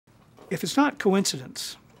If it's not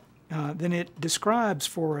coincidence, then it describes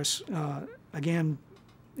for us, again,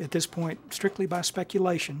 at this point, strictly by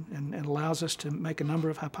speculation, and allows us to make a number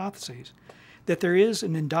of hypotheses, that there is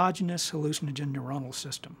an endogenous hallucinogen neuronal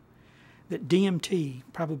system, that DMT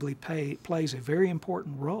probably plays a very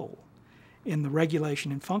important role in the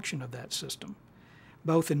regulation and function of that system,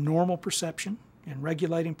 both in normal perception and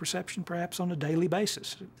regulating perception perhaps on a daily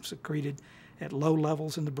basis, secreted at low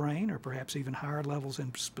levels in the brain or perhaps even higher levels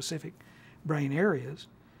in specific brain areas,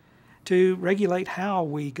 to regulate how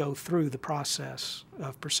we go through the process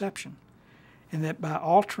of perception. And that by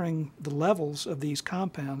altering the levels of these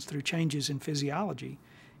compounds through changes in physiology,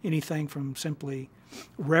 anything from simply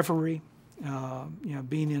reverie,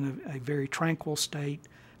 being in a very tranquil state,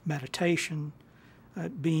 meditation,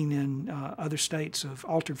 being in other states of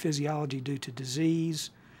altered physiology due to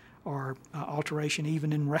disease, or alteration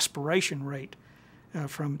even in respiration rate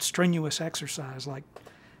from strenuous exercise like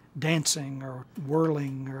dancing or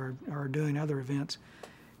whirling or doing other events,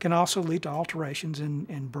 can also lead to alterations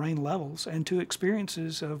in brain levels and to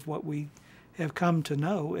experiences of what we have come to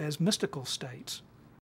know as mystical states.